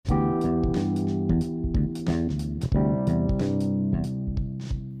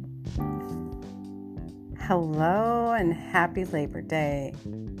Hello and happy Labor Day.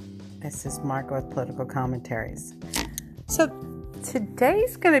 This is Margo with Political Commentaries. So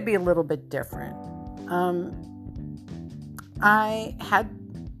today's going to be a little bit different. I had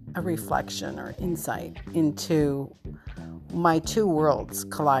a reflection or insight into my two worlds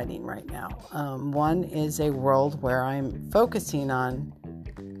colliding right now. One is a world where I'm focusing on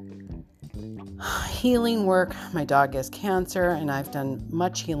healing work. My dog has cancer, and I've done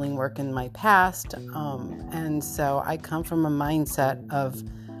much healing work in my past. And so I come from a mindset of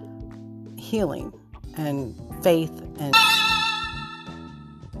healing and faith and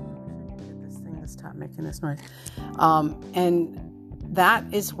get this thing to stop making this noise. And that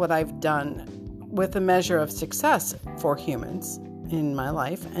is what I've done with a measure of success for humans in my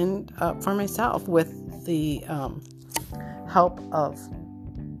life and for myself with the help of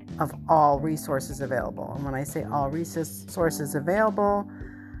all resources available. And when I say all resources available,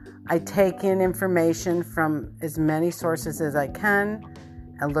 I take in information from as many sources as I can.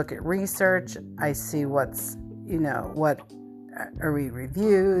 I look at research. I see what are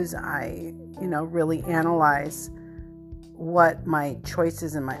reviews. I, really analyze what my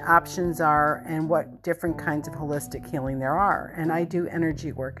choices and my options are and what different kinds of holistic healing there are. And I do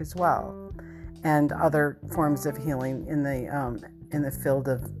energy work as well and other forms of healing in the field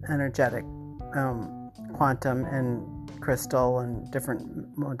of energetic, quantum and crystal and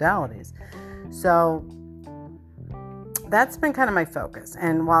different modalities. So that's been kind of my focus.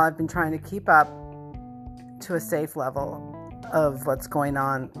 And while I've been trying to keep up to a safe level of what's going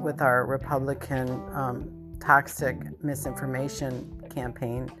on with our Republican toxic misinformation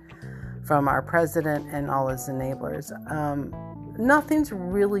campaign from our president and all his enablers, nothing's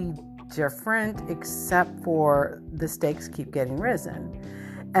really different except for the stakes keep getting risen.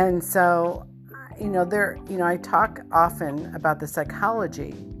 And so, I talk often about the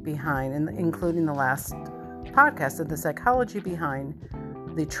psychology behind, and including the last podcast, of the psychology behind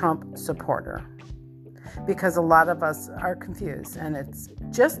the Trump supporter, because a lot of us are confused, and it's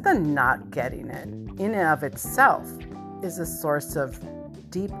just the not getting it in and of itself is a source of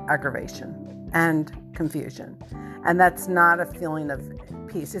deep aggravation and confusion. And that's not a feeling of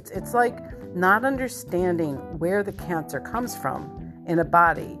peace. It's like not understanding where the cancer comes from in a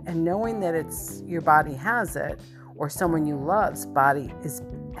body and knowing that it's your body has it or someone you love's body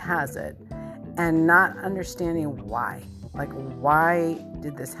has it, and not understanding why. Like, why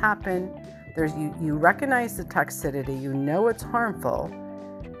did this happen? You recognize the toxicity, you know it's harmful,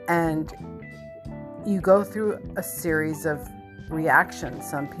 and you go through a series of reactions.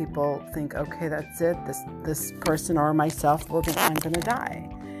 Some people think, okay, that's it. This person or myself, I'm going to die,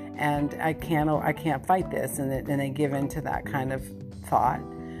 and I can't fight this, and they give into that kind of thought.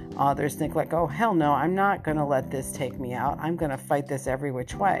 Others think like, oh hell no, I'm not going to let this take me out. I'm going to fight this every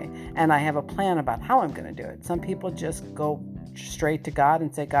which way, and I have a plan about how I'm going to do it. Some people just go straight to God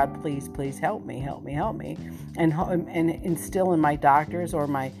and say, God, please help me, and instill in my doctors or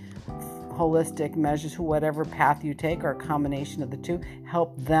my holistic measures, whatever path you take, or a combination of the two,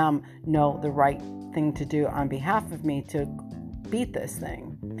 help them know the right thing to do on behalf of me to beat this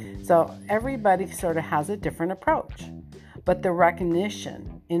thing. So everybody sort of has a different approach, but the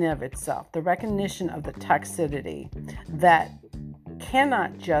recognition in of itself, the recognition of the toxicity that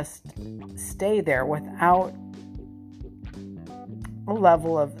cannot just stay there without a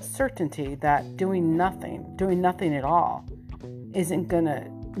level of certainty that doing nothing at all isn't going to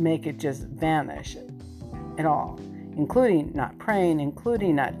make it just vanish at all, including not praying,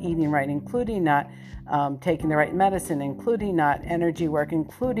 including not eating right, including not taking the right medicine, including not energy work,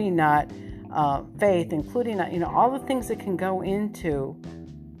 including not faith, including not, all the things that can go into,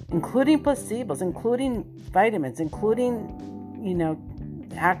 including placebos, including vitamins, including,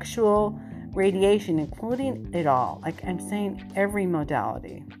 actual radiation, including it all. Like I'm saying, every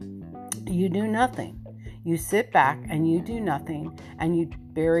modality. You do nothing. You sit back and you do nothing and you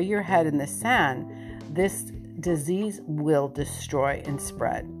bury your head in the sand. This disease will destroy and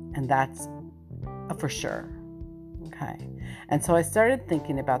spread. And that's for sure. Okay. And so I started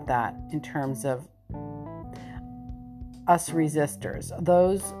thinking about that in terms of us resistors,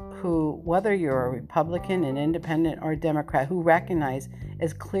 those who, whether you're a Republican, an independent, or a Democrat, who recognize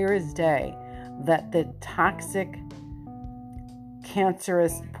as clear as day that the toxic,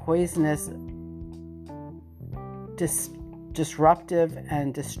 cancerous, poisonous, disruptive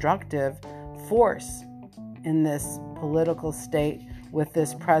and destructive force in this political state with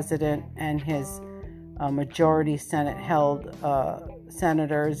this president and his majority Senate-held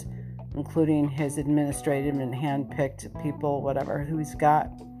senators, including his administrative and hand-picked people, whatever, who he's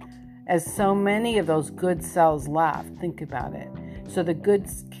got. As so many of those good cells left, think about it. So the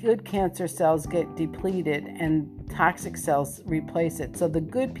good cancer cells get depleted and toxic cells replace it. So the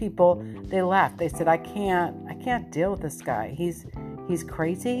good people, they left. They said, I can't deal with this guy. He's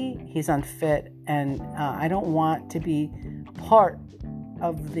crazy. He's unfit, and I don't want to be part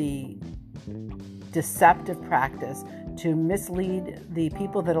of the deceptive practice to mislead the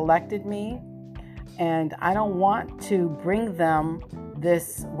people that elected me. And I don't want to bring them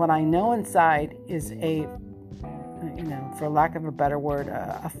this, what I know inside is a, for lack of a better word,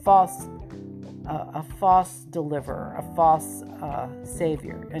 a false deliverer, a false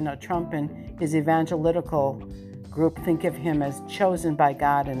savior. Trump and his evangelical group think of him as chosen by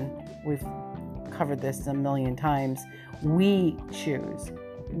God, and we've covered this a million times. We choose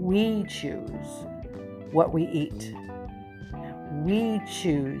what we eat. We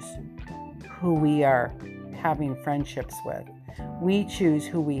choose who we are having friendships with. We choose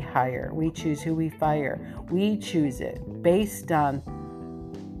who we hire. We choose who we fire. We choose it based on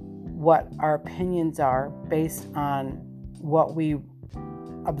what our opinions are, based on what we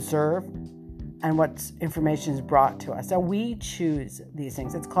observe and what information is brought to us. So we choose these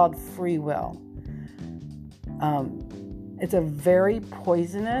things. It's called free will. It's a very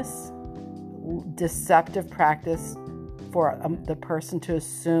poisonous, deceptive practice for the person to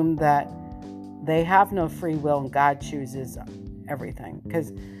assume that they have no free will and God chooses everything,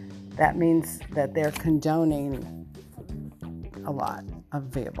 because that means that they're condoning a lot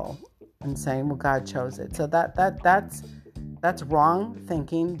of evil and saying, well, God chose it. So that's wrong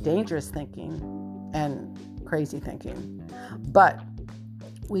thinking, dangerous thinking, and crazy thinking. But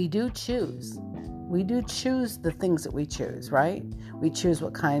we do choose the things that we choose, right? We choose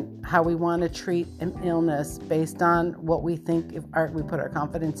how we want to treat an illness based on what we think. We put our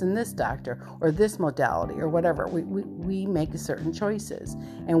confidence in this doctor or this modality or whatever. We make certain choices,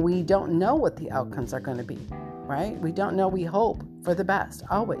 and we don't know what the outcomes are going to be, right? We don't know. We hope for the best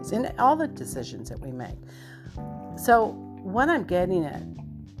always in all the decisions that we make. So what I'm getting at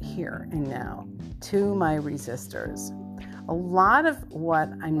here and now to my resistors, a lot of what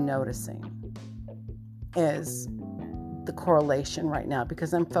I'm noticing is the correlation right now,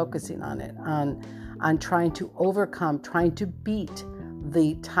 because I'm focusing on it, on trying to overcome, trying to beat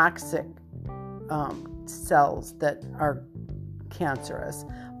the toxic cells that are cancerous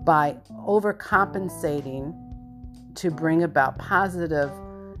by overcompensating to bring about positive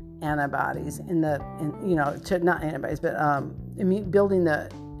antibodies not antibodies, but building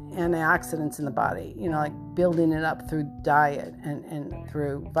the antioxidants in the body, like building it up through diet and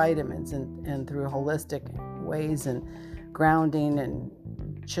through vitamins and through holistic ways and grounding and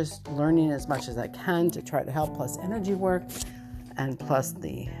just learning as much as I can to try to help, plus energy work and plus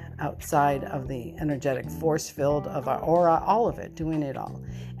the outside of the energetic force field of our aura, all of it, doing it all.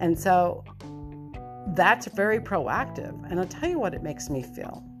 And so that's very proactive. And I'll tell you what it makes me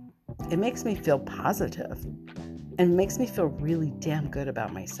feel. It makes me feel positive. And makes me feel really damn good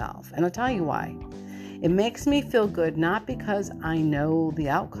about myself. And I'll tell you why. It makes me feel good not because I know the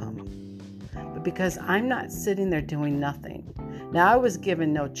outcome, but because I'm not sitting there doing nothing. Now, I was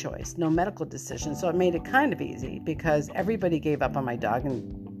given no choice, no medical decision, so it made it kind of easy because everybody gave up on my dog,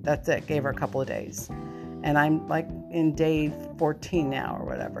 and that's it, gave her a couple of days. And I'm like in day 14 now or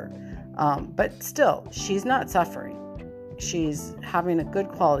whatever. But still, she's not suffering. She's having a good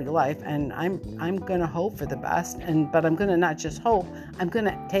quality life, and I'm going to hope for the best. But I'm going to not just hope, I'm going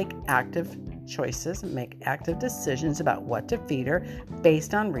to take active choices, make active decisions about what to feed her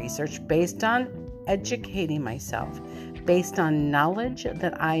based on research, based on educating myself, based on knowledge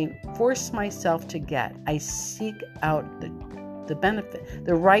that I force myself to get. I seek out the benefit,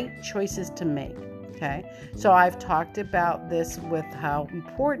 the right choices to make. Okay, so I've talked about this with how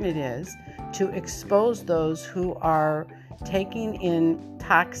important it is to expose those who are taking in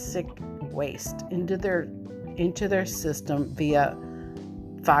toxic waste into their system via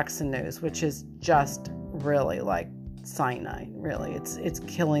Fox News, which is just really like cyanide. Really, it's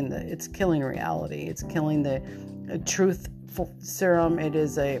killing reality. It's killing the truth serum. It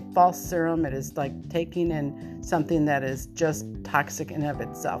is a false serum. It is like taking in something that is just toxic in of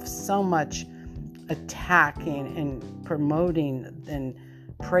itself. So much attacking and promoting and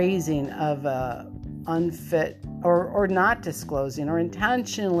praising of unfit or not disclosing or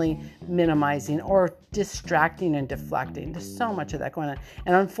intentionally minimizing or distracting and deflecting. There's so much of that going on.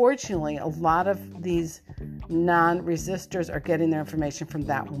 And unfortunately, a lot of these non-resistors are getting their information from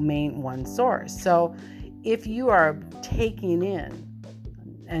that main one source. So if you are taking in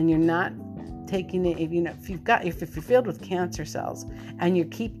and you're not taking it, if you're filled with cancer cells and you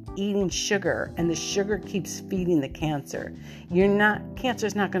keep eating sugar and the sugar keeps feeding the cancer,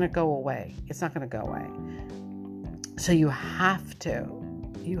 cancer's not going to go away. It's not going to go away. So you have to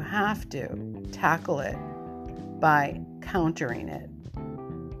tackle it by countering it,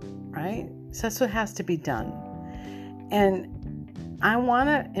 right? So that's what has to be done. And I want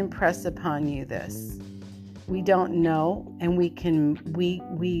to impress upon you this. We don't know, and we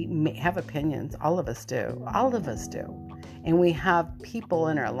have opinions. All of us do. And we have people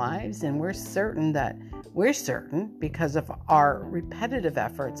in our lives, and we're certain because of our repetitive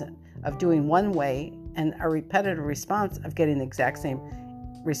efforts of doing one way and a repetitive response of getting the exact same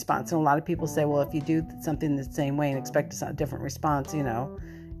response. And a lot of people say, well, if you do something the same way and expect a different response,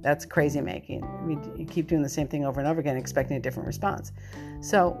 that's crazy making. You keep doing the same thing over and over again, expecting a different response.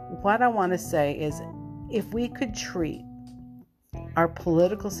 So what I want to say is, if we could treat our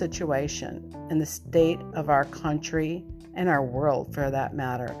political situation and the state of our country and our world, for that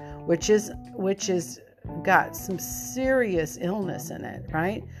matter, which is got some serious illness in it,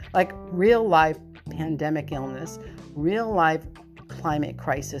 right? Like real life pandemic illness, real life climate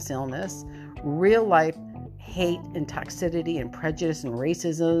crisis illness, real life hate and toxicity and prejudice and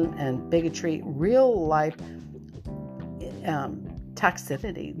racism and bigotry, real life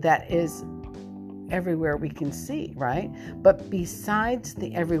toxicity that is everywhere we can see, right? But besides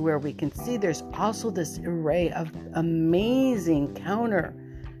the everywhere we can see, there's also this array of amazing counter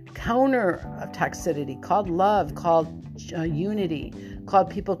of toxicity called love, called unity, called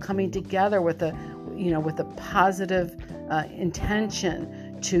people coming together with a positive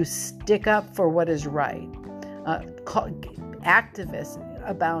intention to stick up for what is right. Activists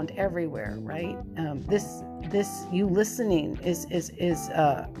abound everywhere, right? This you listening is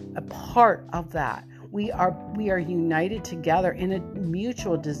a part of that. We are united together in a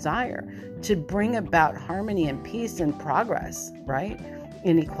mutual desire to bring about harmony and peace and progress, right?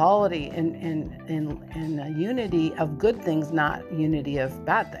 In equality and unity of good things, not unity of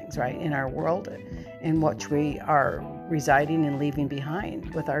bad things, right? In our world in which we are residing and leaving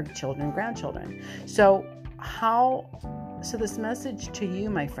behind with our children and grandchildren. So this message to you,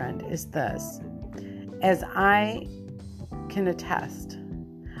 my friend, is this. As I can attest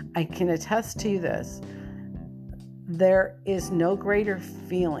to you this, there is no greater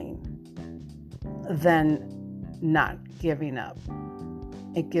feeling than not giving up.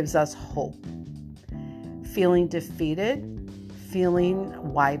 It gives us hope. Feeling defeated, feeling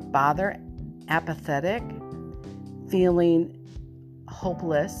why bother, apathetic, feeling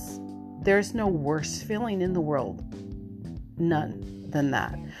hopeless. There's no worse feeling in the world, none, than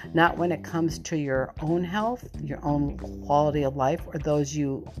that. Not when it comes to your own health, your own quality of life, or those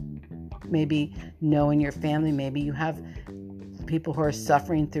you maybe know in your family. Maybe you have people who are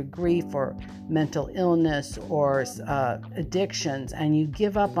suffering through grief or mental illness or addictions, and you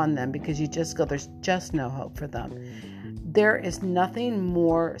give up on them because you just go, there's just no hope for them. There is nothing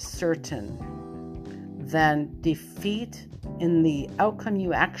more certain than defeat in the outcome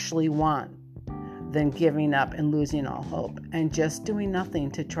you actually want than giving up and losing all hope and just doing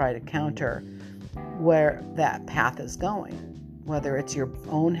nothing to try to counter where that path is going, whether it's your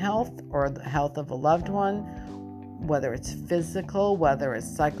own health or the health of a loved one, whether it's physical, whether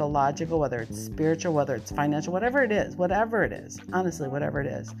it's psychological, whether it's spiritual, whether it's financial, whatever it is, honestly, whatever it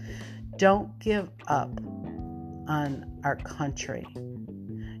is. Don't give up on our country.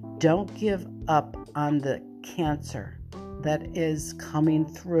 Don't give up on the cancer that is coming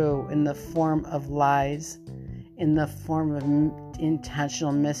through in the form of lies, in the form of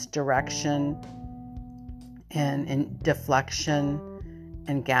intentional misdirection and deflection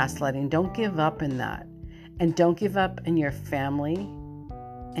and gaslighting. Don't give up in that. And don't give up in your family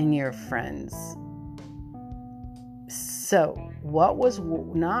and your friends. So what was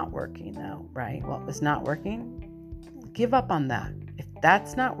not working though, right? What was not working? Give up on that. If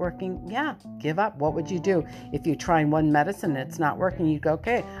that's not working, give up. What would you do? If you're trying one medicine and it's not working, you go,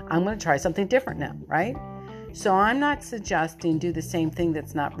 okay, I'm going to try something different now, right? So I'm not suggesting do the same thing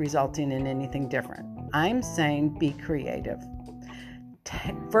that's not resulting in anything different. I'm saying be creative.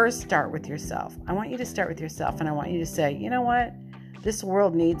 First, start with yourself. I want you to start with yourself, and I want you to say, you know what? This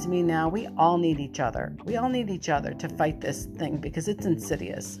world needs me now. We all need each other. We all need each other to fight this thing because it's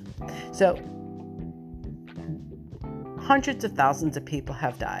insidious. So hundreds of thousands of people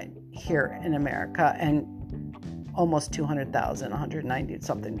have died here in America, and almost 200,000,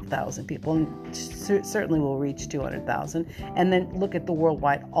 190-something thousand people, and certainly will reach 200,000. And then look at the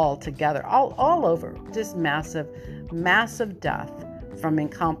worldwide all together, all over, just massive death from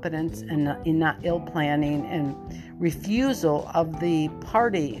incompetence and not ill planning and refusal of the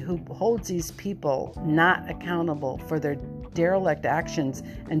party who holds these people not accountable for their derelict actions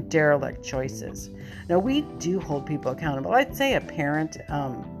and derelict choices. Now, we do hold people accountable. Let's say a parent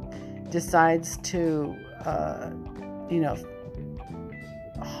decides to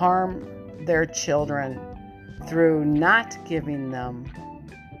harm their children through not giving them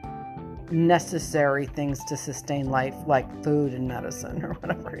necessary things to sustain life, like food and medicine or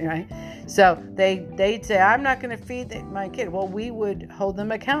whatever, right? So they'd say, I'm not going to feed my kid. Well, we would hold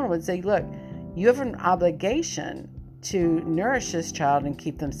them accountable and say, look, you have an obligation to nourish this child and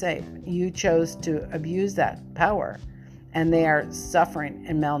keep them safe. You chose to abuse that power, and they are suffering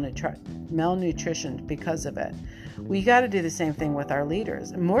and malnutrition because of it. We got to do the same thing with our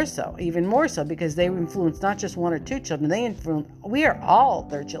leaders, even more so, because they influence not just one or two children. We are all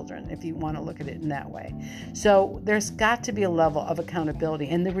their children, if you want to look at it in that way. So there's got to be a level of accountability,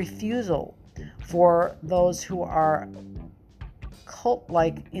 and the refusal for those who are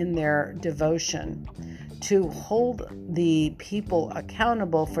cult-like in their devotion to hold the people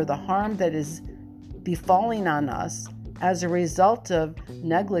accountable for the harm that is befalling on us as a result of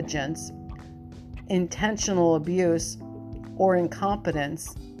negligence, intentional abuse, or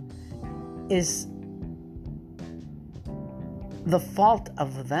incompetence is the fault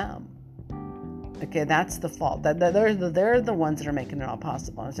of them. Okay, that's the fault. They're the ones that are making it all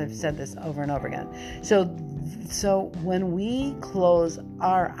possible. As I've said this over and over again. So when we close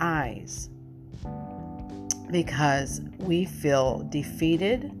our eyes because we feel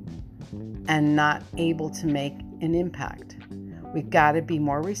defeated and not able to make an impact, we've got to be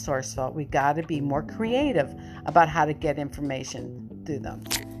more resourceful. We've got to be more creative about how to get information through them.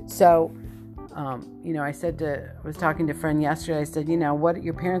 So, I was talking to a friend yesterday. I said, what,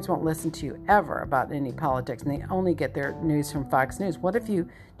 your parents won't listen to you ever about any politics, and they only get their news from Fox News. Do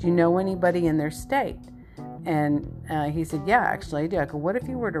you know anybody in their state? And he said, yeah, actually I do. I go, what if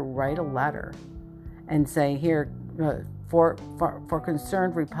you were to write a letter and say, here, for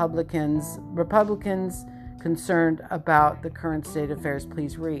concerned Republicans concerned about the current state of affairs,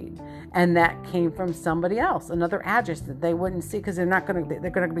 please read. And that came from somebody else, another address that they wouldn't see, because they're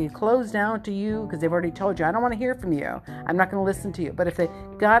going to be closed down to you, because they've already told you, I don't want to hear from you. I'm not going to listen to you. But if they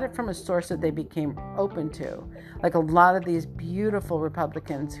got it from a source that they became open to, like a lot of these beautiful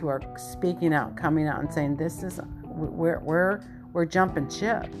Republicans who are speaking out, coming out and saying, we're jumping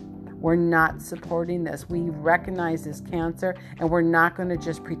ship. We're not supporting this. We recognize this cancer, and we're not going to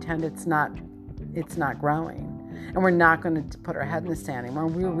just pretend it's not growing. And we're not going to put our head in the sand anymore.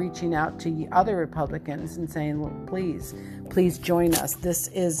 We're reaching out to other Republicans and saying, well, please join us. This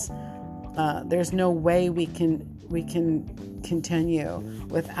is, there's no way we can continue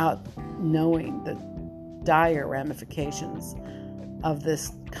without knowing the dire ramifications of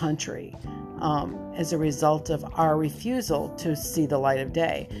this country as a result of our refusal to see the light of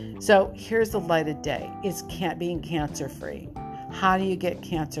day. So here's the light of day. It's being cancer-free. How do you get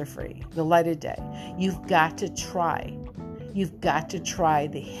cancer-free? The light of day. You've got to try.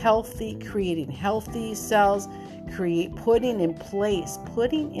 Creating healthy cells, putting in place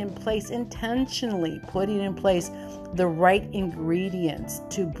intentionally, putting in place the right ingredients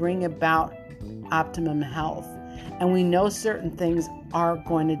to bring about optimum health. And we know certain things are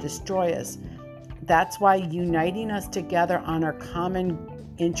going to destroy us. That's why uniting us together on our common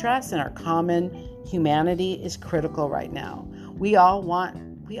interests and our common humanity is critical right now. We all want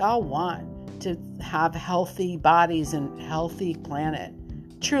to have healthy bodies and healthy planet.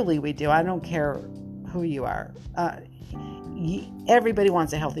 Truly we do. I don't care who you are. Everybody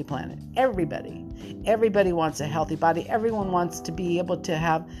wants a healthy planet. Everybody wants a healthy body. Everyone wants to be able to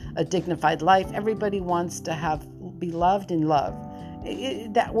have a dignified life. Everybody wants to be loved and loved.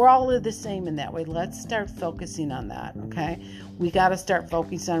 That we're all the same in that way. Let's start focusing on that, okay? We got to start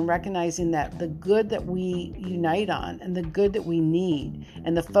focusing on recognizing that the good that we unite on and the good that we need,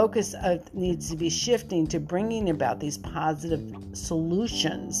 and the focus needs to be shifting to bringing about these positive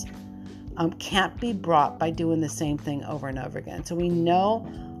solutions, can't be brought by doing the same thing over and over again. So we know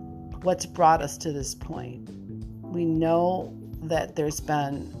what's brought us to this point. We know that there's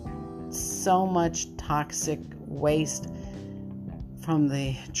been so much toxic waste from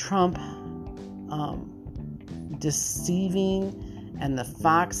the Trump deceiving, and the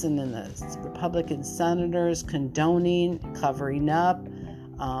Fox and then the Republican senators condoning, covering up,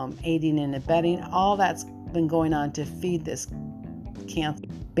 aiding and abetting. All that's been going on to feed this cancer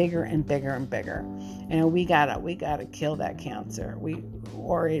bigger and bigger and bigger. And we gotta kill that cancer.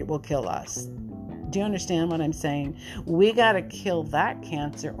 Or it will kill us. Do you understand what I'm saying? We gotta kill that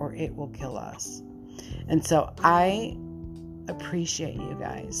cancer, or it will kill us. And so I appreciate you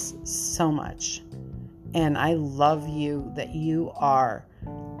guys so much, and I love you that you are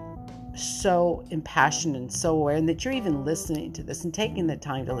so impassioned and so aware, and that you're even listening to this and taking the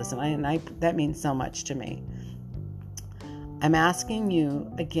time to listen. That means so much to me. I'm asking you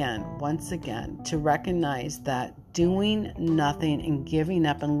once again, to recognize that doing nothing and giving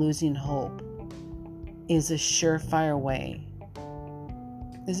up and losing hope is a surefire way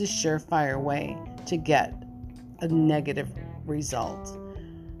to get a negative result.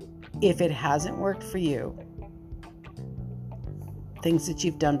 If it hasn't worked for you, things that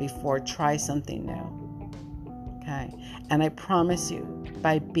you've done before, try something new. Okay? And I promise you,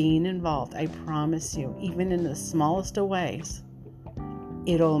 by being involved, I promise you, even in the smallest of ways,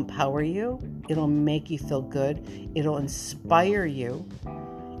 it'll empower you, it'll make you feel good, it'll inspire you,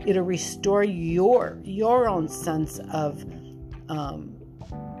 it'll restore your own sense of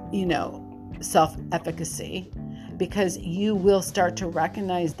self-efficacy, because you will start to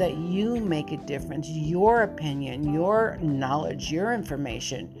recognize that you make a difference. Your opinion, your knowledge, your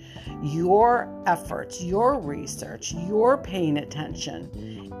information, your efforts, your research, your paying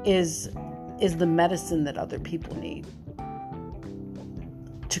attention is the medicine that other people need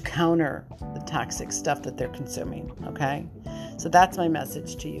to counter the toxic stuff that they're consuming. Okay? So that's my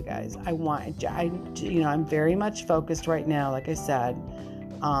message to you guys. I'm very much focused right now, like I said,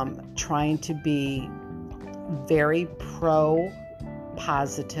 trying to be very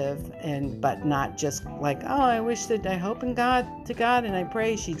positive, but not just like, oh, I hope in God and I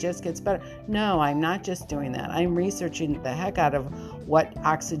pray she just gets better. No, I'm not just doing that. I'm researching the heck out of what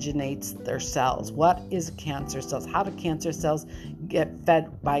oxygenates their cells. What is cancer cells? How do cancer cells get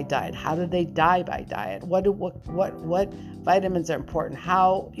fed by diet? How do they die by diet? What vitamins are important?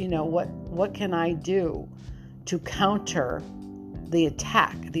 How, what can I do to counter the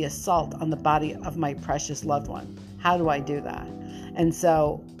attack, the assault on the body of my precious loved one? How do I do that? And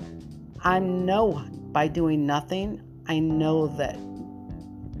so by doing nothing, I know that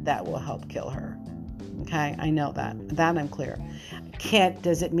will help kill her. Okay? I know that I'm clear.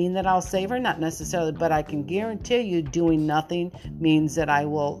 Does it mean that I'll save her? Not necessarily, but I can guarantee you doing nothing means that I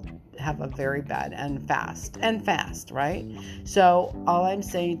will have a very bad and fast, right? So all I'm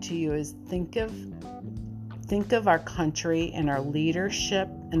saying to you is think of our country and our leadership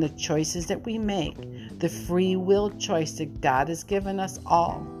and the choices that we make, the free will choice that God has given us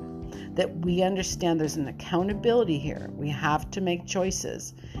all, that we understand there's an accountability here. We have to make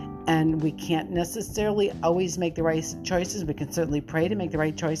choices, and we can't necessarily always make the right choices. We can certainly pray to make the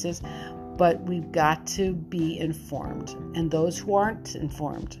right choices, but we've got to be informed, and those who aren't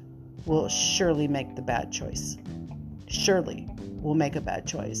informed will surely make the bad choice. Surely will make a bad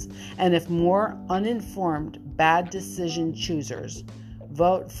choice. And if more uninformed, bad decision choosers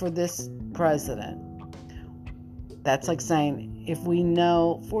vote for this president, that's like saying, if we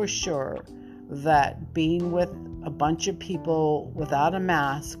know for sure that being with a bunch of people without a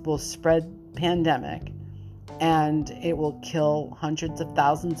mask will spread pandemic and it will kill hundreds of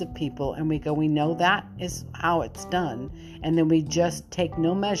thousands of people, and we know that is how it's done, and then we just take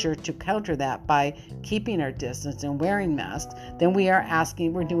no measure to counter that by keeping our distance and wearing masks, then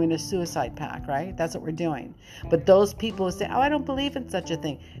we're doing a suicide pact, right? That's what we're doing. But those people who say, oh, I don't believe in such a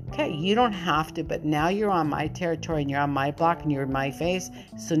thing. Okay, you don't have to, but now you're on my territory and you're on my block and you're in my face.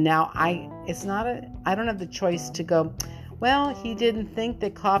 So now I don't have the choice to go, well, he didn't think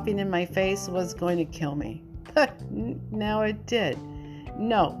that coughing in my face was going to kill me. Now it did.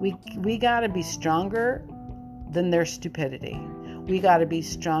 No, we got to be stronger than their stupidity. We got to be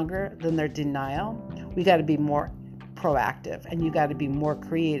stronger than their denial. We got to be more proactive, and you got to be more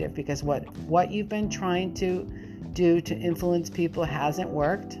creative, because what you've been trying to do to influence people hasn't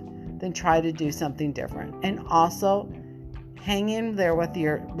worked. Then try to do something different. And also hang in there with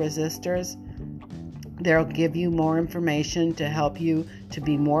your resistors. They'll give you more information to help you to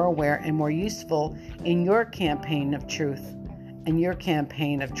be more aware and more useful in your campaign of truth and your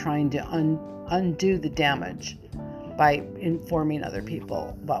campaign of trying to undo the damage by informing other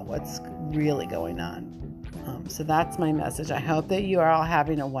people about what's really going on. So that's my message. I hope that you are all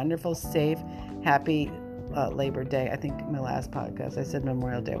having a wonderful, safe, happy Labor Day. I think my last podcast I said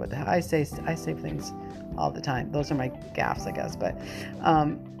Memorial Day. What the hell? I say things all the time. Those are my gaffes, I guess. But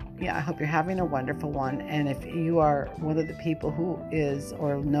I hope you're having a wonderful one. And if you are one of the people who is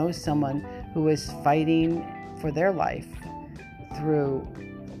or knows someone who is fighting for their life through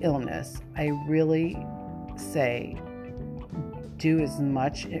illness, I really say do as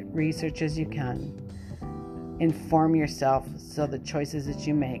much research as you can. Inform yourself so the choices that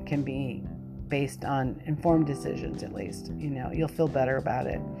you make can be based on informed decisions, at least. You'll feel better about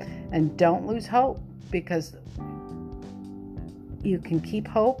it. And don't lose hope, because you can keep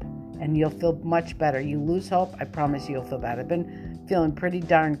hope and you'll feel much better. You lose hope, I promise you'll feel better. I've been feeling pretty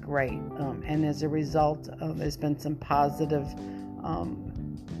darn great. And as a result, there's been some positive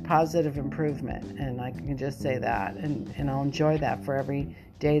positive improvement, and I can just say that, and I'll enjoy that for every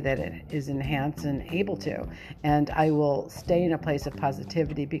day that it is enhanced and able to. And I will stay in a place of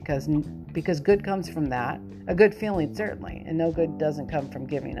positivity because good comes from that. A good feeling, certainly, and no good doesn't come from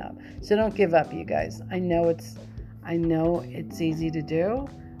giving up. So don't give up, you guys. I know it's easy to do,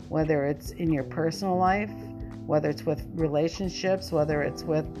 whether it's in your personal life, whether it's with relationships, whether it's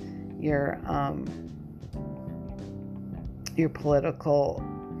with your political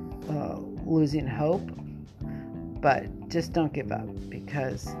losing hope. But just don't give up,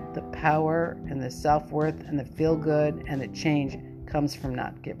 because the power and the self-worth and the feel-good and the change comes from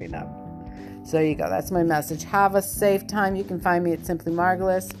not giving up. So there you go. That's my message. Have a safe time. You can find me at Simply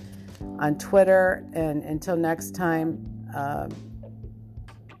Margulis on Twitter. And until next time,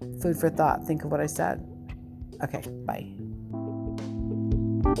 food for thought. Think of what I said. Okay, bye.